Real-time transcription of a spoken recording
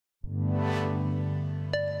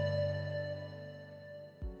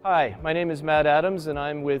Hi, my name is Matt Adams and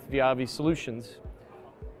I'm with Viavi Solutions.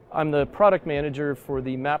 I'm the product manager for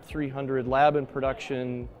the MAP-300 lab and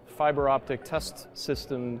production fiber optic test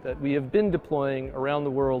system that we have been deploying around the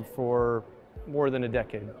world for more than a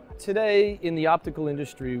decade. Today in the optical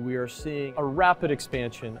industry we are seeing a rapid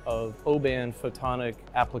expansion of O-band photonic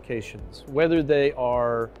applications, whether they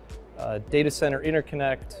are data center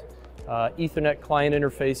interconnect, Ethernet client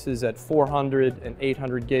interfaces at 400 and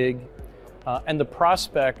 800 gig, and the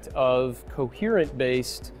prospect of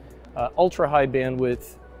coherent-based, ultra-high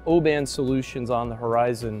bandwidth O-band solutions on the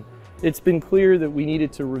horizon. It's been clear that we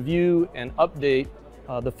needed to review and update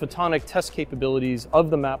the photonic test capabilities of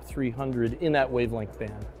the MAP-300 in that wavelength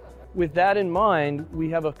band. With that in mind, we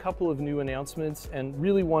have a couple of new announcements and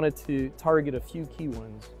really wanted to target a few key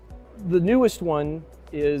ones. The newest one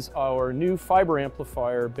is our new fiber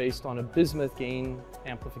amplifier based on a bismuth gain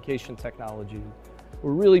amplification technology.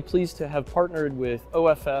 We're really pleased to have partnered with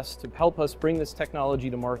OFS to help us bring this technology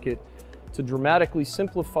to market to dramatically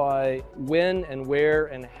simplify when and where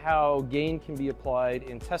and how gain can be applied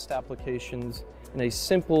in test applications in a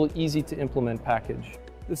simple, easy to implement package.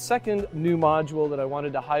 The second new module that I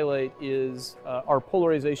wanted to highlight is our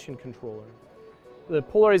polarization controller. The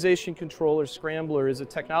polarization controller scrambler is a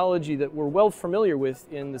technology that we're well familiar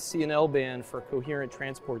with in the C&L band for coherent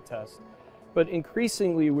transport test. But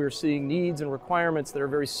increasingly we're seeing needs and requirements that are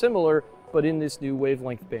very similar, but in this new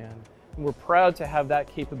wavelength band. And we're proud to have that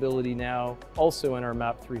capability now also in our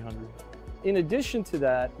MAP-300. In addition to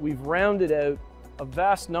that, we've rounded out a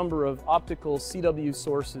vast number of optical CW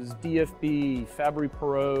sources, DFB,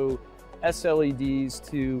 Fabry-Perot, SLEDs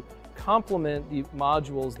to complement the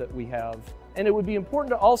modules that we have. And it would be important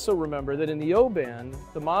to also remember that in the O-band,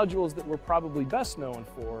 the modules that we're probably best known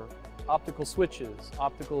for, optical switches,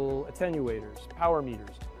 optical attenuators, power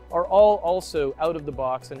meters, are all also out of the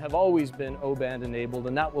box and have always been O-band enabled,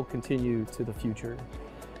 and that will continue to the future.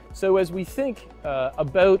 So as we think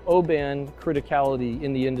about O-band criticality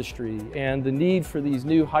in the industry and the need for these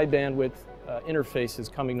new high bandwidth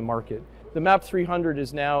interfaces coming to market, the MAP-300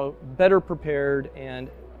 is now better prepared and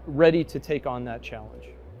ready to take on that challenge.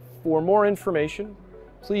 For more information,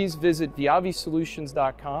 please visit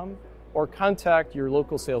viavisolutions.com or contact your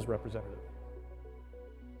local sales representative.